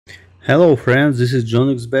Hello friends, this is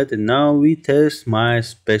JohnXBet and now we test my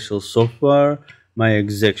special software, my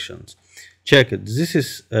exections. Check it, this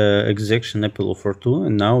is execution Apple offer 2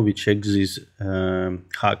 and now we check this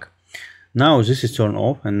hack. Now this is turned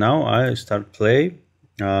off and now I start play,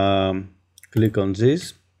 click on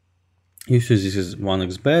this. You see this is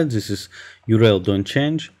 1xBet, this is URL don't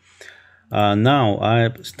change. Now I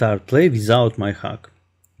start play without my hack.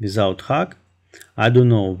 Without hack, I don't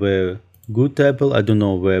know where good apple, I don't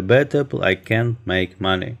know where bad apple, I can't make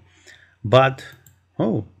money. But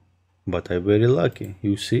but I'm very lucky.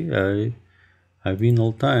 You see, I win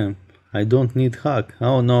all time. I don't need hack.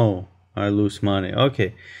 Oh no, I lose money.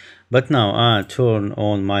 Okay, but now I turn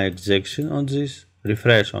on my execution on this,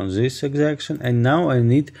 refresh on this execution, and now I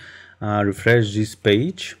need refresh this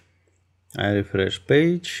page. I refresh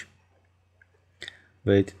page.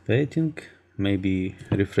 Waiting. Maybe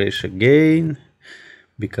refresh again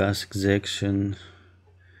because execution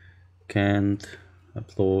can't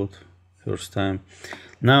upload first time.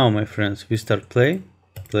 Now my friends, we start play.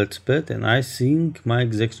 Let's bet, and I think my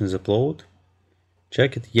execution is upload.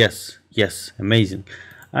 Check it. Yes, amazing.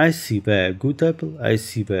 I see where good apple, I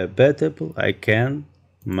see where bad apple, I can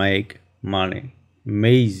make money.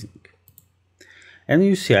 Amazing. And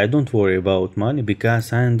you see, I don't worry about money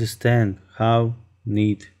because I understand how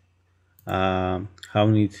need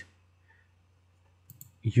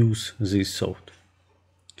use this soft.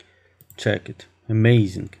 Check it.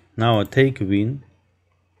 Amazing. Now I take a win.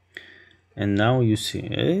 And now you see,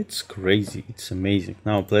 it's crazy. It's amazing.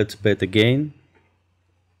 Now let's bet again.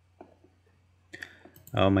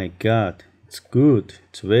 Oh my god. It's good.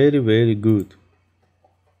 It's very good.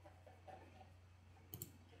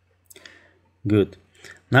 Good.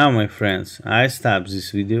 Now my friends, I stop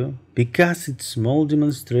this video because it's small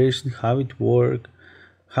demonstration how it work,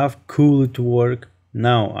 how cool it work.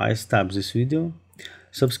 Now I stop this video.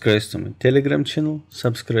 Subscribe to my Telegram channel,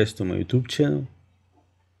 subscribe to my YouTube channel.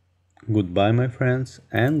 Goodbye my friends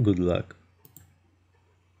and good luck.